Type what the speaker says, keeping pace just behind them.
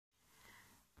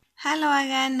Hello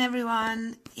again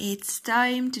everyone, it's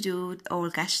time to do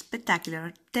All Cash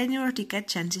Spectacular. 10 € ticket,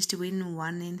 chances to win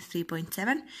 1 in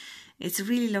 3.7. It's a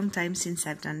really long time since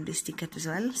I've done this ticket as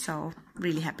well, so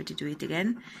really happy to do it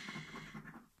again.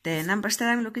 The numbers that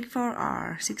I'm looking for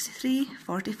are 63,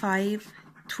 45,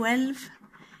 12,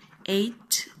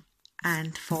 8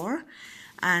 and 4.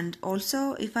 And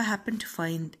also if I happen to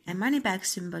find a money bag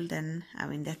symbol, then I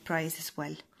win that prize as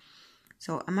well.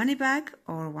 So a money bag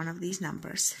or one of these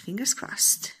numbers, fingers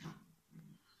crossed.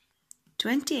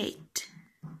 28,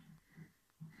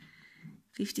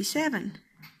 57,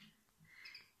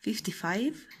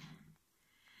 55,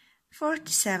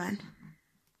 47,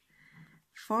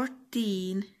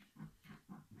 14,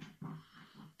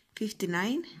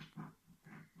 59,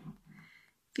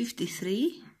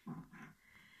 53,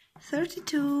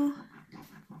 32,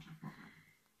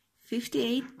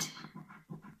 58,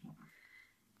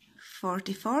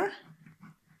 44,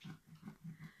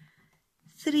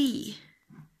 3,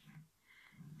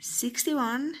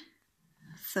 61,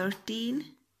 13,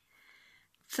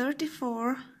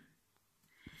 34,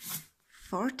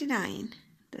 49.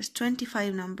 There's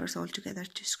 25 numbers altogether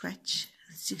to scratch.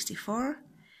 64,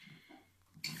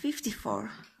 54,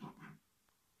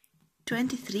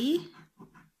 23,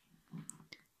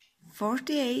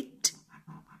 48,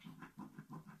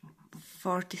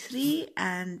 43,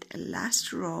 and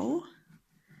last row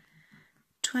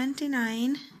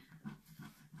 29,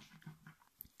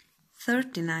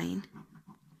 39,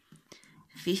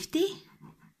 50,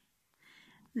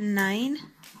 9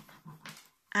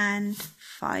 and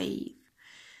 5.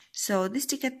 So this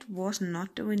ticket was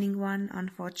not a winning one,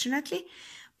 unfortunately,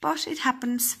 but it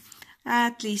happens.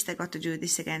 At least I got to do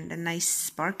this again, the nice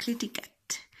sparkly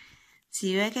ticket.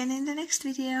 See you again in the next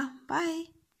video.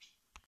 Bye.